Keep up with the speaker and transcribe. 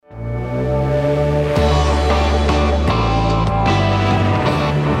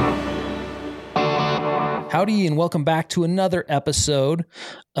Howdy, and welcome back to another episode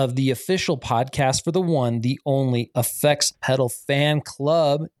of the official podcast for the one, the only Effects Pedal Fan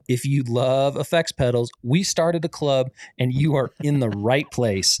Club. If you love effects pedals, we started a club and you are in the right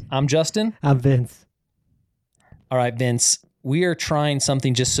place. I'm Justin. I'm Vince. All right, Vince, we are trying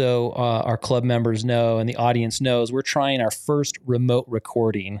something just so our club members know and the audience knows. We're trying our first remote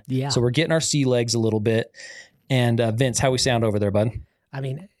recording. Yeah. So we're getting our sea legs a little bit. And Vince, how we sound over there, bud? I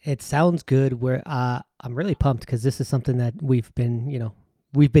mean, it sounds good. I'm really pumped because this is something that we've been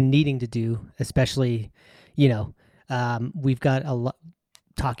needing to do, especially, we've got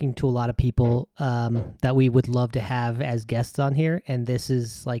talking to a lot of people that we would love to have as guests on here. And this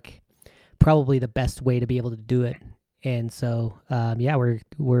is like probably the best way to be able to do it. And so,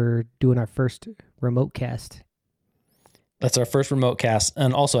 we're doing our first remote cast. That's our first remote cast.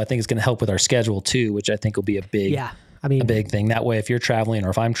 And also I think it's going to help with our schedule too, which I think will be a big thing. That way, if you're traveling or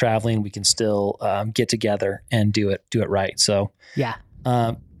if I'm traveling, we can still get together and do it right. So yeah.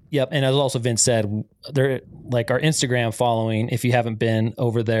 Yep. And as also Vince said, they're like our Instagram following, if you haven't been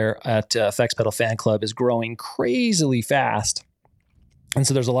over there at Effects Pedal Fan Club, is growing crazily fast. And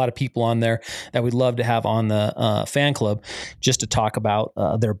so there's a lot of people on there that we'd love to have on the fan club just to talk about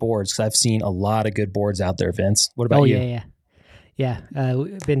their boards. Because I've seen a lot of good boards out there, Vince. What about you? Yeah.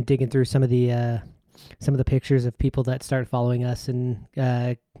 We've been digging through some of the pictures of people that start following us and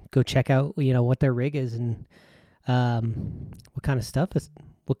go check out, what their rig is and what kind of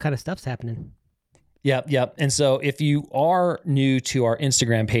stuff's happening. Yep. And so if you are new to our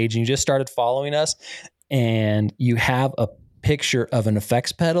Instagram page and you just started following us and you have a picture of an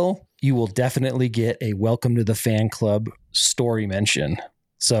effects pedal, you will definitely get a welcome to the fan club story mention.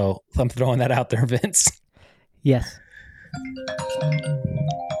 So I'm throwing that out there, Vince. Yes.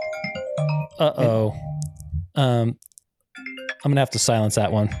 Uh-oh. I'm going to have to silence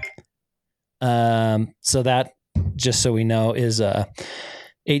that one. So that, just so we know, is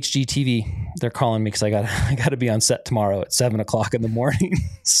HGTV. They're calling me because I got to be on set tomorrow at 7:00 in the morning.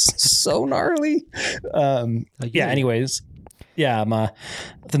 So gnarly. Anyways. Yeah,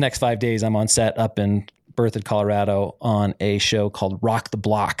 the next 5 days I'm on set up in Berthoud, Colorado on a show called Rock the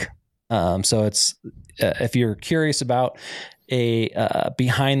Block. So it's if you're curious about a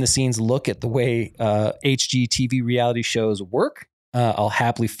behind the scenes look at the way HGTV reality shows work, I'll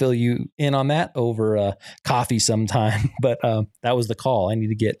happily fill you in on that over coffee sometime. But that was the call. I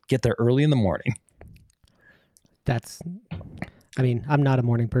need to get there early in the morning. I'm not a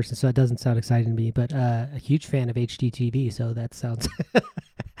morning person, so it doesn't sound exciting to me, but a huge fan of HGTV, so that sounds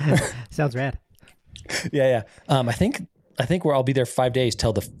sounds rad. Yeah. I think I'll be there 5 days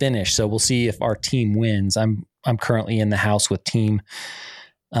till the finish, so we'll see if our team wins. I'm currently in the house with team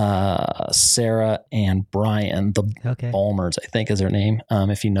Sarah and Brian, the Balmers, I think is their name.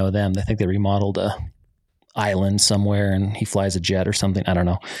 If you know them, I think they remodeled a island somewhere and he flies a jet or something. I don't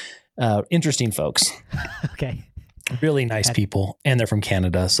know. Interesting folks. Okay. Really nice people, and they're from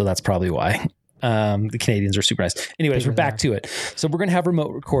Canada, so that's probably why. The Canadians are super nice. Anyways, we're back to it. So we're going to have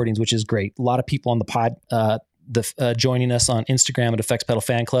remote recordings, which is great. A lot of people on the pod, joining us on Instagram at Effects Pedal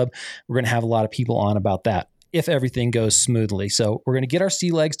Fan Club. We're going to have a lot of people on about that if everything goes smoothly. So we're going to get our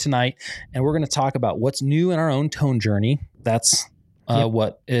sea legs tonight, and we're going to talk about what's new in our own tone journey. That's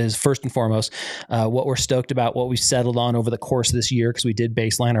what is first and foremost, what we're stoked about, what we've settled on over the course of this year, because we did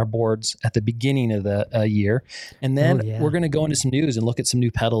baseline our boards at the beginning of the year. And then we're going to go into some news and look at some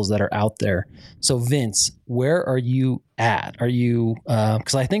new pedals that are out there. So Vince, where are you at? Are you,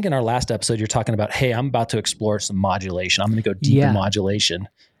 because I think in our last episode, you're talking about, hey, I'm about to explore some modulation. I'm going to go deep in modulation.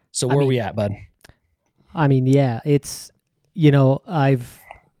 So where are we at, bud? It's, I've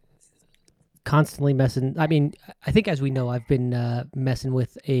constantly messing. I think as we know, I've been messing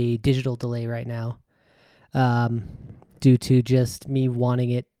with a digital delay right now, due to just me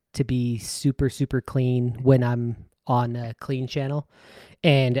wanting it to be super, super clean when I'm on a clean channel.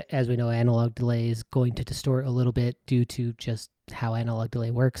 And as we know, analog delay is going to distort a little bit due to just how analog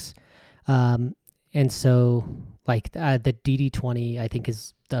delay works. And so like the DD20, I think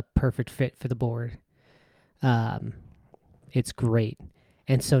is the perfect fit for the board. It's great.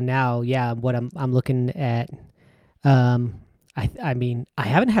 And so now, what I'm looking at, I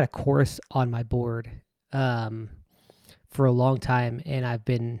haven't had a chorus on my board for a long time, and I've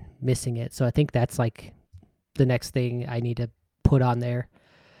been missing it. So I think that's like the next thing I need to put on there.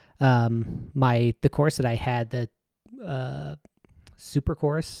 The chorus that I had, the super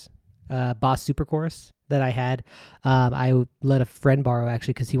chorus, Boss super chorus that I had, I let a friend borrow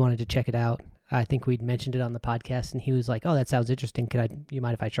actually because he wanted to check it out. I think we'd mentioned it on the podcast, and he was like, "Oh, that sounds interesting. You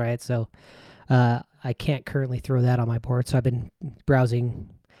mind if I try it?" So I can't currently throw that on my board. So I've been browsing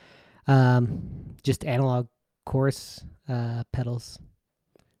Just analog chorus pedals.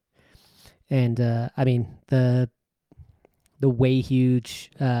 And I mean the Way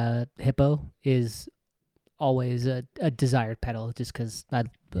Huge Hippo is always a desired pedal, just because I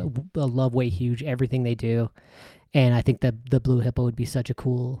love Way Huge, everything they do, and I think the Blue Hippo would be such a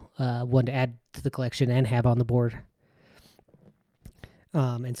cool one to add to the collection and have on the board.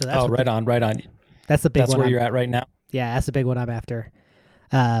 And so that's right on. That's the big one. That's where you're at right now. Yeah, that's the big one I'm after.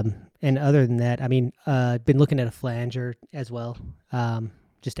 And other than that, I mean, I've been looking at a flanger as well,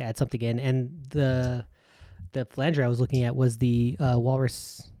 just to add something in. And the flanger I was looking at was the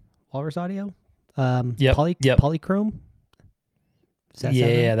Walrus Audio, Polychrome.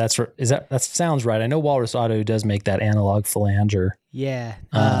 Yeah, that's right. That sounds right. I know Walrus Audio does make that analog flanger. Yeah,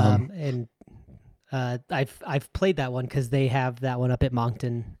 and I've played that one because they have that one up at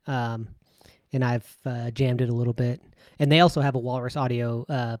Moncton, and I've jammed it a little bit. And they also have a Walrus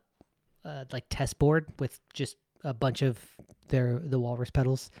Audio like test board with just a bunch of the Walrus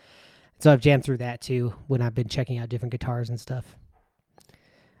pedals. So I've jammed through that too when I've been checking out different guitars and stuff.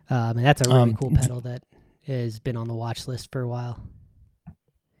 And that's a really cool pedal that has been on the watch list for a while.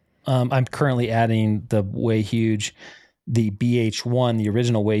 I'm currently adding the Way Huge, the BH1, the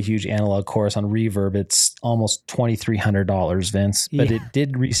original Way Huge analog chorus on Reverb. It's almost $2,300, Vince, but it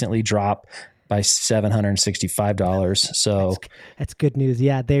did recently drop by $765. So that's good news.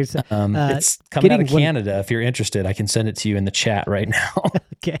 Yeah, there's it's coming out of Canada. If you're interested, I can send it to you in the chat right now.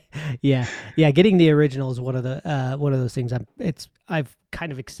 Okay. Yeah. Getting the original is one of those things. I've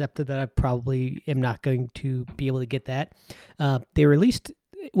kind of accepted that I probably am not going to be able to get that. They released,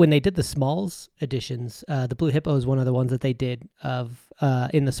 when they did the Smalls editions, the Blue Hippo is one of the ones that they did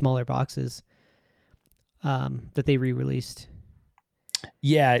in the smaller boxes that they re-released.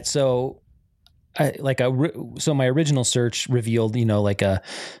 Yeah. So my original search revealed,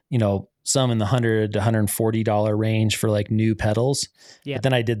 some in the $100 to $140 range for like new pedals. Yeah. But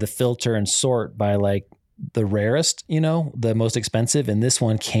then I did the filter and sort by like the rarest, the most expensive. And this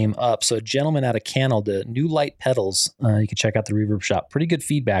one came up. So a gentleman out of Canada, New Light Pedals, you can check out the Reverb Shop. Pretty good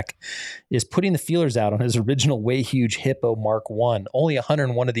feedback, is putting the feelers out on his original Way Huge Hippo Mark I. Only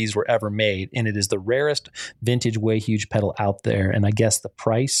 101 of these were ever made. And it is the rarest vintage Way Huge pedal out there. And I guess the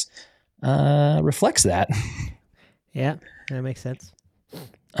price reflects that. Yeah, that makes sense.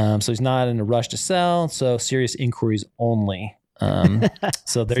 So he's not in a rush to sell. So serious inquiries only.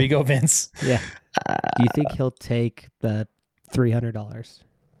 So there you go, Vince. Yeah. Do you think he'll take the $300?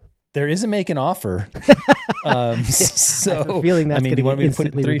 There is a make an offer. So feeling that's do you want me to put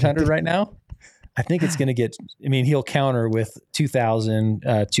it 300 right now? I think it's going to get, he'll counter with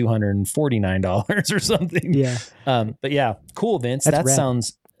 $2,249 or something. Yeah. But yeah, cool, Vince. That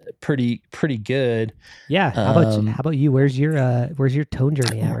sounds pretty good. Yeah. How about you? Where's your tone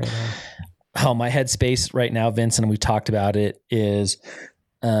journey at right now? Oh, my headspace right now, Vincent, and we talked about it, is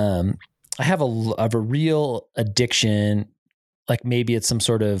I have a real addiction. Like maybe it's some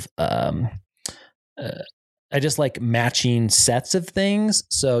sort of I just like matching sets of things.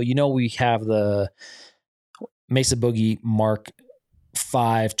 So we have the Mesa Boogie Mark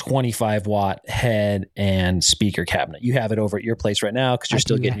 5 25 watt head and speaker cabinet. You have it over at your place right now because you're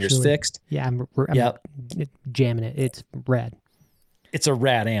still getting yours fixed. Yeah, I'm jamming it. It's rad. It's a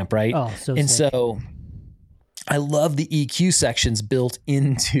rad amp, right? Oh, so and sick. So I love the EQ sections built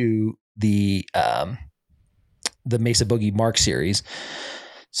into the Mesa Boogie Mark series.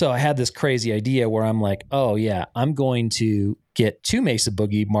 So I had this crazy idea where I'm like, oh yeah, I'm going to get 2 Mesa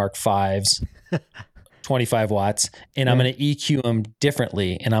Boogie Mark 5s, 25 watts, and I'm going to EQ them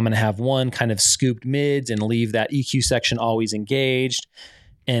differently. And I'm going to have one kind of scooped mids and leave that EQ section always engaged,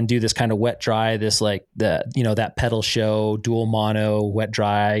 and do this kind of wet dry, this like that pedal show, dual mono, wet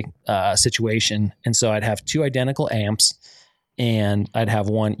dry situation. And so I'd have 2 identical amps, and I'd have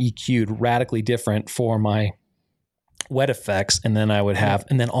one EQ'd radically different for my wet effects. And then I would have,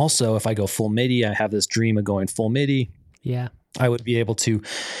 and then also if I go full MIDI, I have this dream of going full MIDI. Yeah. I would be able to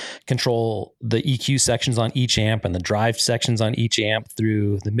control the EQ sections on each amp and the drive sections on each amp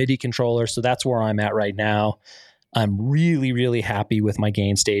through the MIDI controller. So that's where I'm at right now. I'm really, really happy with my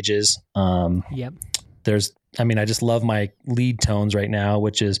gain stages. Yep. I just love my lead tones right now,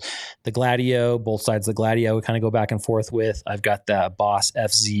 which is the Gladio, both sides of the Gladio we kind of go back and forth with. I've got that Boss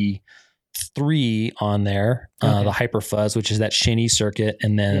FZ3 on there, the Hyper Fuzz, which is that Shinny circuit,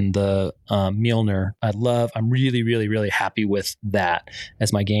 and then the Milner. I'm really, really, really happy with that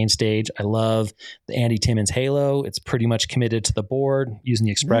as my gain stage. I love the Andy Timmons Halo. It's pretty much committed to the board, using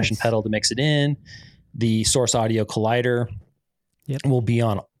the expression pedal to mix it in. The Source Audio Collider will be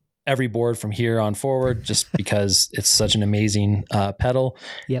on every board from here on forward, just because it's such an amazing pedal.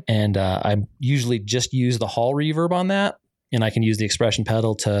 Yep. And I usually just use the hall reverb on that, and I can use the expression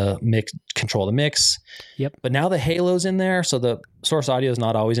pedal to control the mix. Yep. But now the halo's in there, so the source audio is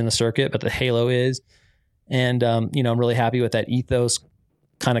not always in the circuit, but the halo is. And I'm really happy with that Ethos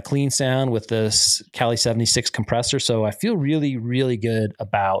kind of clean sound with this Cali 76 compressor. So I feel really, really good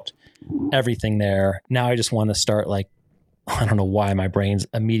about everything there. Now I just want to start, like, I don't know why my brain's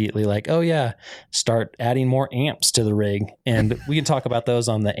immediately like, oh yeah, start adding more amps to the rig. And we can talk about those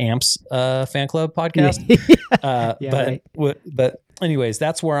on the Amps Fan Club podcast. But anyways,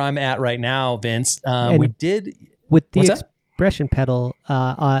 that's where I'm at right now, Vince. We did with the expression pedal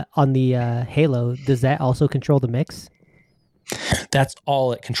on the Halo. Does that also control the mix? That's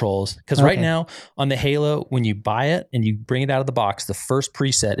all it controls. Because right now on the Halo, when you buy it and you bring it out of the box, the first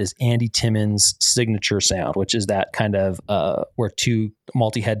preset is Andy Timmons' signature sound, which is that kind of where two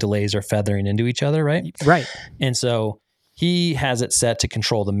multi-head delays are feathering into each other, right? Right. And so he has it set to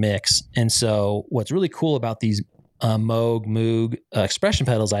control the mix. And so what's really cool about these Moog expression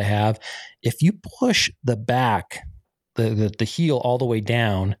pedals I have, if you push the back, the heel all the way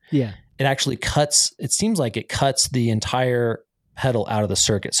down, it actually cuts, it seems like it cuts the entire pedal out of the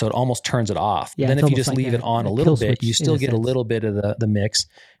circuit. So it almost turns it off. Yeah, then if you just leave it on a little bit, you still get a little bit of the mix.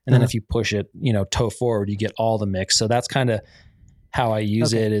 And then if you push it, toe forward, you get all the mix. So that's kind of how I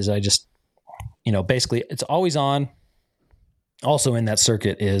use it, is I just, basically it's always on. Also in that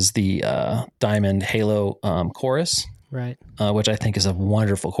circuit is the Diamond Halo chorus, right? Which I think is a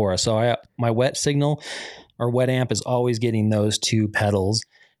wonderful chorus. So my wet signal or wet amp is always getting those two pedals.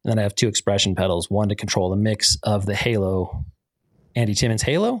 And then I have two expression pedals, one to control the mix of the Halo, Andy Timmons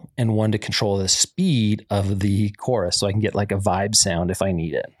Halo, and one to control the speed of the chorus. So I can get like a vibe sound if I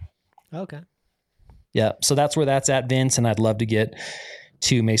need it. Okay. Yeah. So that's where that's at, Vince. And I'd love to get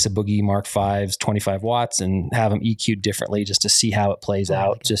two Mesa Boogie Mark 5s, 25 watts, and have them EQ'd differently just to see how it plays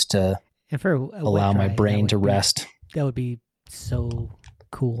out, just to allow my brain to rest. That would be so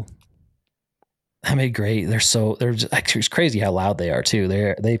cool. I mean, great. They're just, it's crazy how loud they are too.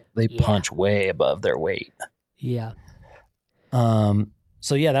 They punch way above their weight. Yeah.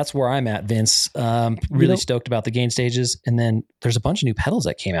 So yeah, that's where I'm at, Vince. Really stoked about the gain stages. And then there's a bunch of new pedals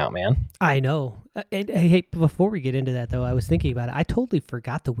that came out, man. I know. Hey, before we get into that though, I was thinking about it. I totally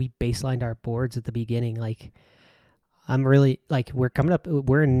forgot that we baselined our boards at the beginning. Like, I'm really, like, we're coming up,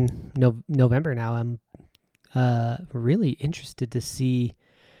 we're in November now. I'm really interested to see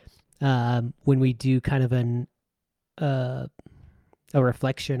when we do kind of a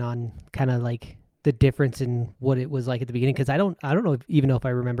reflection on kind of like the difference in what it was like at the beginning, because I don't know if I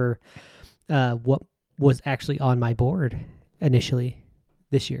remember what was actually on my board initially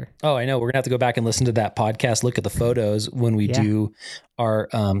this year. Oh, I know. We're gonna have to go back and listen to that podcast, look at the photos when we do our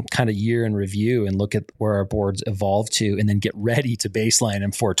kind of year in review, and look at where our boards evolved to, and then get ready to baseline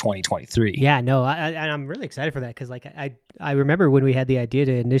them for 2023. Yeah, no, I'm really excited for that, because like I remember when we had the idea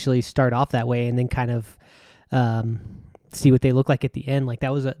to initially start off that way and then kind of see what they look like at the end. Like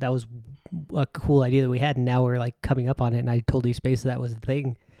that was a cool idea that we had, and now we're like coming up on it. And I told you Space that was the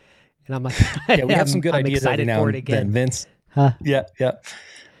thing, and I'm like, yeah, we have some good ideas excited now for it again, then, Vince. Huh? Yeah.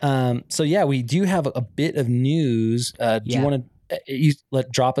 So yeah, we do have a bit of news. Do you want to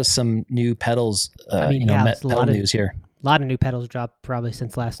drop us some new pedals? Pedal news here. A lot of new pedals dropped probably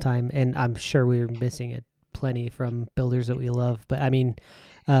since last time, and I'm sure we were missing it plenty from builders that we love. But I mean,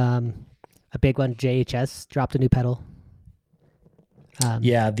 a big one, JHS dropped a new pedal.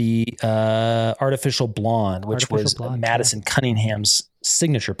 The Artificial Blonde, which was Madison Cunningham's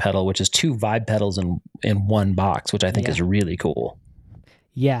signature pedal, which is two vibe pedals in one box, which I think is really cool.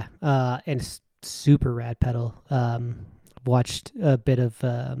 Yeah, and it's super rad pedal. Watched a bit of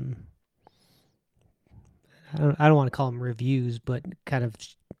I don't want to call them reviews, but kind of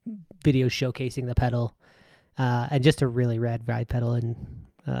videos showcasing the pedal, and just a really rad vibe pedal. And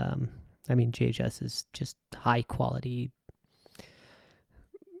I mean, JHS is just high quality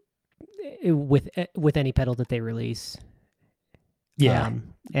with any pedal that they release. Yeah.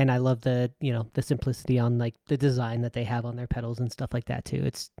 And I love the simplicity on like the design that they have on their pedals and stuff like that too.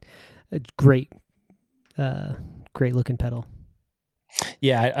 It's a great looking pedal.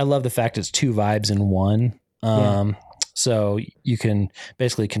 Yeah. I love the fact it's two vibes in one. So you can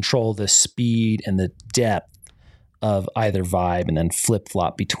basically control the speed and the depth of either vibe and then flip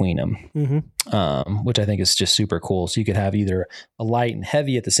flop between them, which I think is just super cool. So you could have either a light and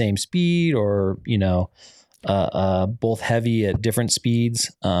heavy at the same speed, or, both heavy at different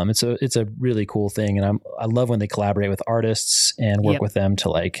speeds. It's a really cool thing. And I love when they collaborate with artists and work with them to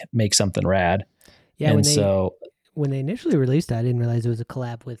like make something rad. Yeah. And when they initially released it, I didn't realize it was a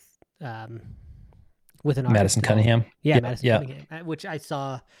collab with an artist Madison Cunningham. Yeah, Madison Cunningham, which I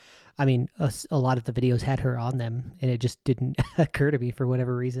saw. I mean, a lot of the videos had her on them, and it just didn't occur to me for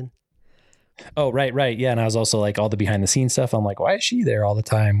whatever reason. Oh, right. Yeah. And I was also like all the behind the scenes stuff. I'm like, why is she there all the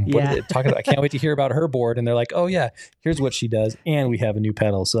time? What are they talking about? I can't wait to hear about her board. And they're like, oh yeah, here's what she does. And we have a new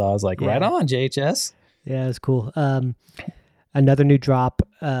pedal. So I was like, right on, JHS. Yeah, it's cool. Another new drop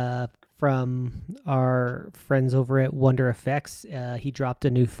from our friends over at Wonder Effects. He dropped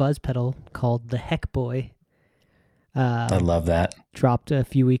a new fuzz pedal called the Heck Boy. I love that. Dropped a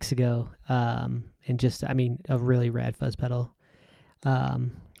few weeks ago. And just, I mean, a really rad fuzz pedal.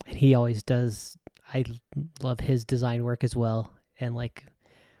 And he always does. I love his design work as well. And like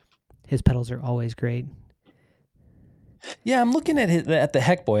his pedals are always great. Yeah, I'm looking at the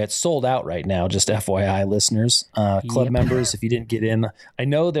Heck Boy. It's sold out right now. Just FYI, listeners, club members, if you didn't get in, I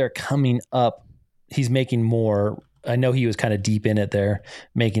know they're coming up. He's making more. I know he was kind of deep in it there,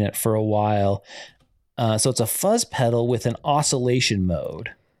 making it for a while. So it's a fuzz pedal with an oscillation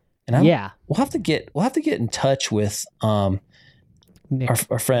mode, and we'll have to get in touch with our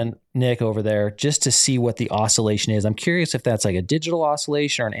friend Nick over there just to see what the oscillation is. I'm curious if that's like a digital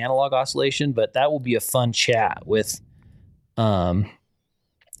oscillation or an analog oscillation, but that will be a fun chat with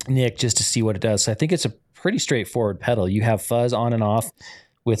Nick just to see what it does. So I think it's a pretty straightforward pedal. You have fuzz on and off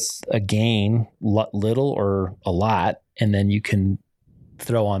with a gain, little or a lot, and then you can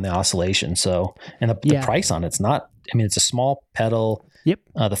throw on the oscillation. So, and the price on it's not, I mean, it's a small pedal. Yep.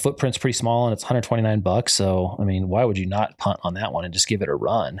 The footprint's pretty small and it's $129. So, I mean, why would you not punt on that one and just give it a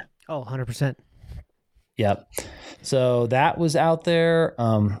run? Oh, 100%. Yep. So that was out there.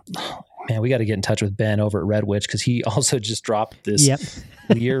 Man, we got to get in touch with Ben over at Red Witch because he also just dropped this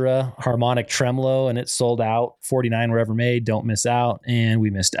Lyra harmonic tremolo and it sold out. 49 were ever made. Don't miss out. And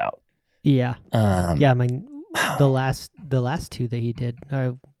we missed out. Yeah. I mean, the last two that he did,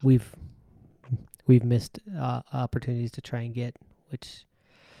 we've missed opportunities to try and get, which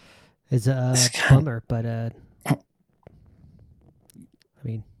is a bummer. But I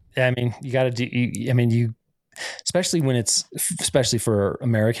mean, you got to do. Especially when it's especially for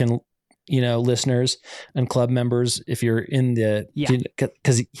American, listeners and club members. If you're in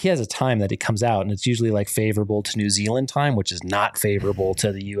because he has a time that it comes out, and it's usually like favorable to New Zealand time, which is not favorable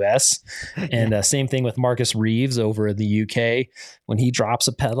to the US. And same thing with Marcus Reeves over in the UK. When he drops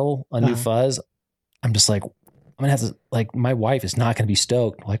a pedal, a new fuzz, I'm just like, I'm gonna have to, like, my wife is not gonna be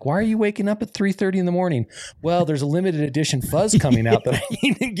stoked. Like, why are you waking up at 3:30 in the morning? Well, there's a limited edition fuzz coming out that I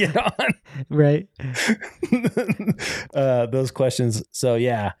need to get on. Right. Those questions. So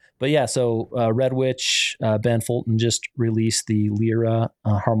So Red Witch, Ben Fulton just released the Lyra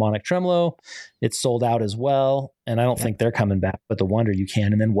harmonic tremolo. It's sold out as well, and I don't think they're coming back. But the Wonder you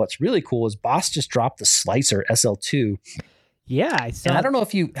can. And then what's really cool is Boss just dropped the Slicer SL2. Yeah, I saw. And I don't know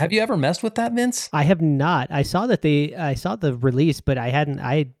if have you ever messed with that, Vince? I have not. I saw the release, but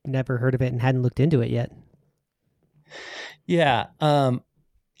I'd never heard of it and hadn't looked into it yet. Yeah. I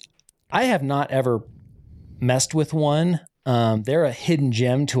have not ever messed with one. They're a hidden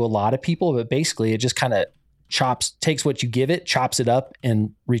gem to a lot of people, but basically it just kind of takes what you give it, chops it up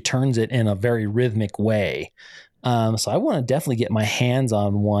and returns it in a very rhythmic way. So I want to definitely get my hands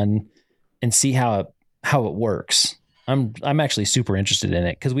on one and see how it works. I'm actually super interested in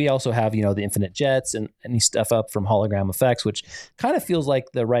it because we also have, the Infinite Jets and any stuff up from Hologram Effects, which kind of feels like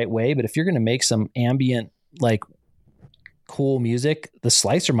the right way. But if you're going to make some ambient, like, cool music, the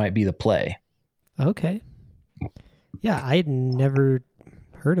Slicer might be the play. Okay. Yeah, I had never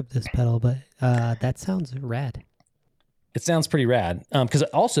heard of this pedal, but that sounds rad. It sounds pretty rad. Because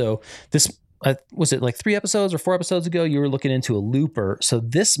also this, was it like 3 episodes or 4 episodes ago, you were looking into a looper. So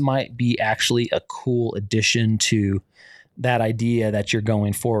this might be actually a cool addition to that idea that you're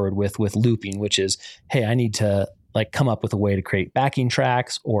going forward with looping, which is, hey, I need to like come up with a way to create backing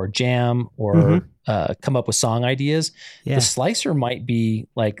tracks or jam or come up with song ideas. Yeah. The Slicer might be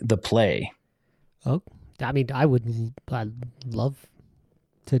like the play. Oh, I mean, I'd love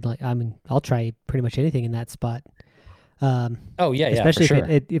to I'll try pretty much anything in that spot. Especially for sure.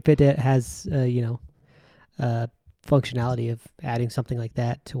 if it has functionality of adding something like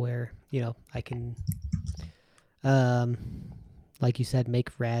that to where I can like you said, make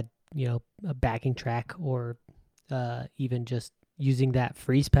rad a backing track, or even just using that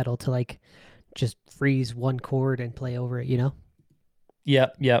freeze pedal to like just freeze one chord and play over it.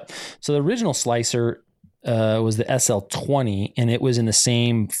 Yep. So the original Slicer was the SL20, and it was in the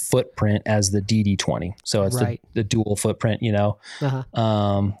same footprint as the DD20. So it's the dual footprint, and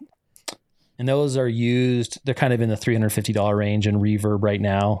those are used, they're kind of in the $350 range in reverb right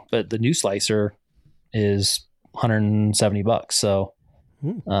now, but the new Slicer is $170. So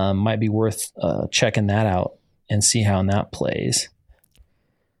might be worth checking that out and see how that plays.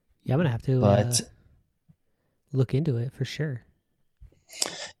 Yeah, I'm gonna have to look into it for sure.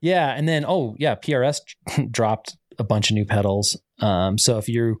 Yeah, and then PRS dropped a bunch of new pedals. So if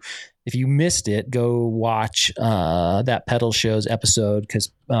you missed it, go watch that Pedal Shows episode,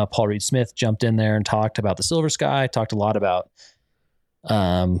 because Paul Reed Smith jumped in there and talked about the Silver Sky, talked a lot about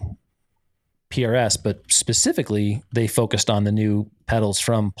PRS, but specifically they focused on the new pedals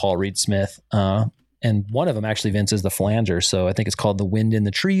from Paul Reed Smith. And one of them actually, Vince, is the flanger. So I think it's called the Wind in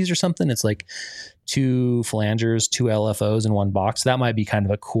the Trees or something. It's like 2 flangers, 2 LFOs in one box. That might be kind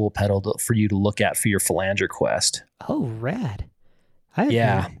of a cool pedal for you to look at for your flanger quest. Oh, rad.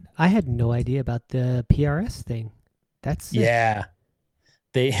 I had no idea about the PRS thing. That's sick. Yeah.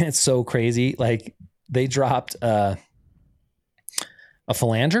 It's so crazy. Like, they dropped a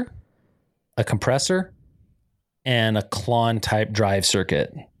flanger, a compressor, and a Klon type drive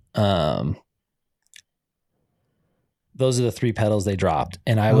circuit. Those are the 3 pedals they dropped.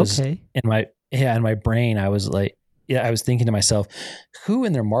 And I was in my brain, I was like, I was thinking to myself, who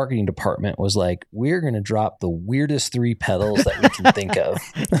in their marketing department was like, we're going to drop the weirdest 3 pedals that we can think of.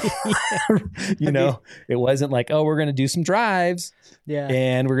 It wasn't like, oh, we're going to do some drives. Yeah.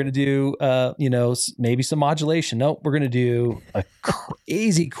 And we're going to do, maybe some modulation. Nope. We're going to do a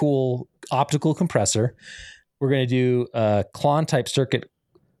crazy cool optical compressor. We're going to do a Klon type circuit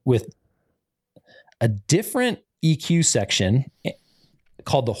with a different EQ section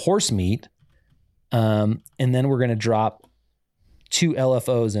called the horse meat. And then we're going to drop 2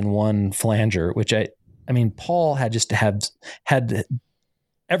 LFOs and 1 flanger, which I mean, Paul had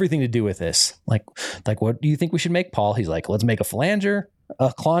everything to do with this. Like, what do you think we should make, Paul? He's like, let's make a flanger, a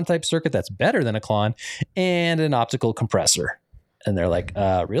Klon type circuit that's better than a Klon, and an optical compressor. And they're like,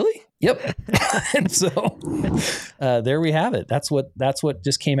 really? Yep. And so there we have it. That's what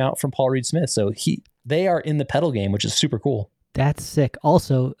just came out from Paul Reed Smith. So they are in the pedal game, which is super cool. That's sick.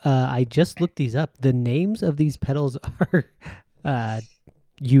 Also, I just looked these up. The names of these pedals are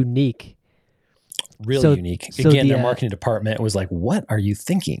unique. Really unique. Again, their marketing department was like, what are you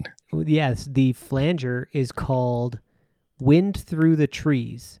thinking? Yes, the flanger is called Wind Through the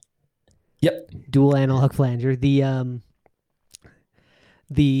Trees. Yep. Dual analog flanger. The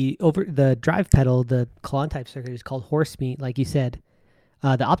drive pedal, the Klon type circuit, is called Horse Meat, like you said.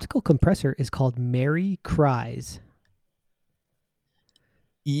 The optical compressor is called Mary Cries.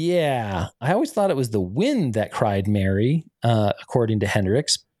 Yeah, I always thought it was the wind that cried Mary, according to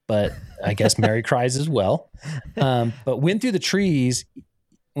Hendrix, but I guess Mary cries as well. But Wind Through the Trees,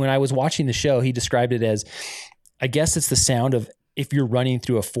 when I was watching the show, he described it as, I guess it's the sound of if you're running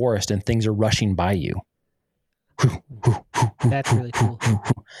through a forest and things are rushing by you. That's really cool.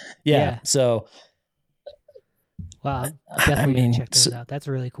 Yeah. So, wow, definitely gonna check those out. That's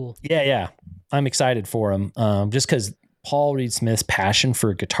really cool. Yeah. I'm excited for him. Just because Paul Reed Smith's passion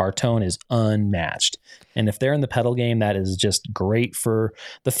for guitar tone is unmatched. And if they're in the pedal game, that is just great for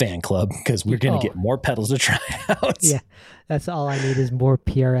the fan club, because we're going to get more pedals to try out. Yeah. That's all I need is more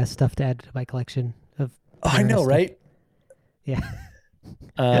PRS stuff to add to my collection of PRS I know, stuff. right? Yeah.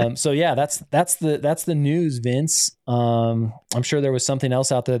 So yeah, that's the news, Vince. I'm sure there was something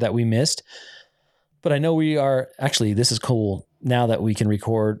else out there that we missed, but I know we are actually, this is cool. Now that we can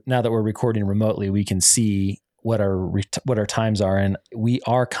record, now that we're recording remotely, we can see what our times are, and we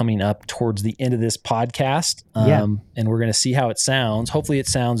are coming up towards the end of this podcast. And we're going to see how it sounds. Hopefully it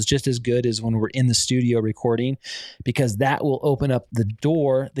sounds just as good as when we're in the studio recording, because that will open up the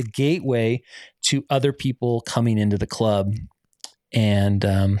door, the gateway to other people coming into the club and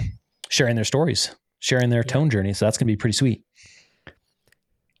sharing their stories, sharing their tone journey. So that's going to be pretty sweet.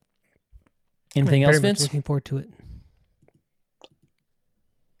 Anything else, Vince? Looking forward to it.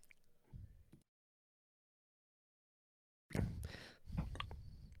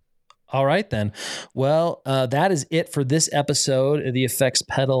 All right, then. Well, that is it for this episode of the Effects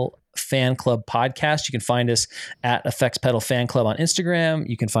Pedal Fan Club podcast. You can find us at Effects Pedal Fan Club on Instagram.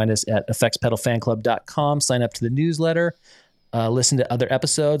 You can find us at effectspedalfanclub.com. Sign up to the newsletter. Listen to other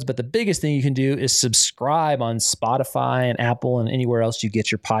episodes. But the biggest thing you can do is subscribe on Spotify and Apple and anywhere else you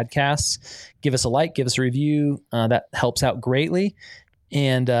get your podcasts. Give us a like, give us a review. That helps out greatly.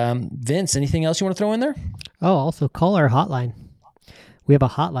 And Vince, anything else you want to throw in there? Oh, also call our hotline. We have a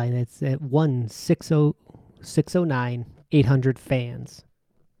hotline. It's at 1-609-800-FANS.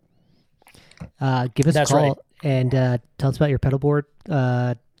 Give us a call and tell us about your pedal board.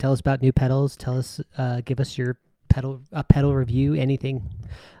 Tell us about new pedals. Give us your pedal review, anything.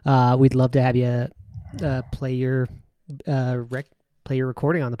 We'd love to have you play your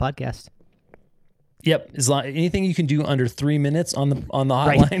recording on the podcast. Yep. As long anything you can do under 3 minutes on the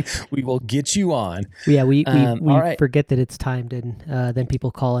hotline, we will get you on. Yeah, we all right. forget that it's timed, and then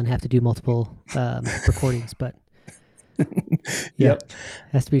people call and have to do multiple recordings. But Yep,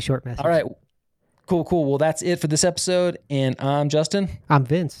 has to be a short message. All right. Cool. Well, that's it for this episode. And I'm Justin. I'm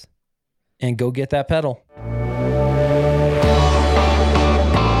Vince. And go get that pedal.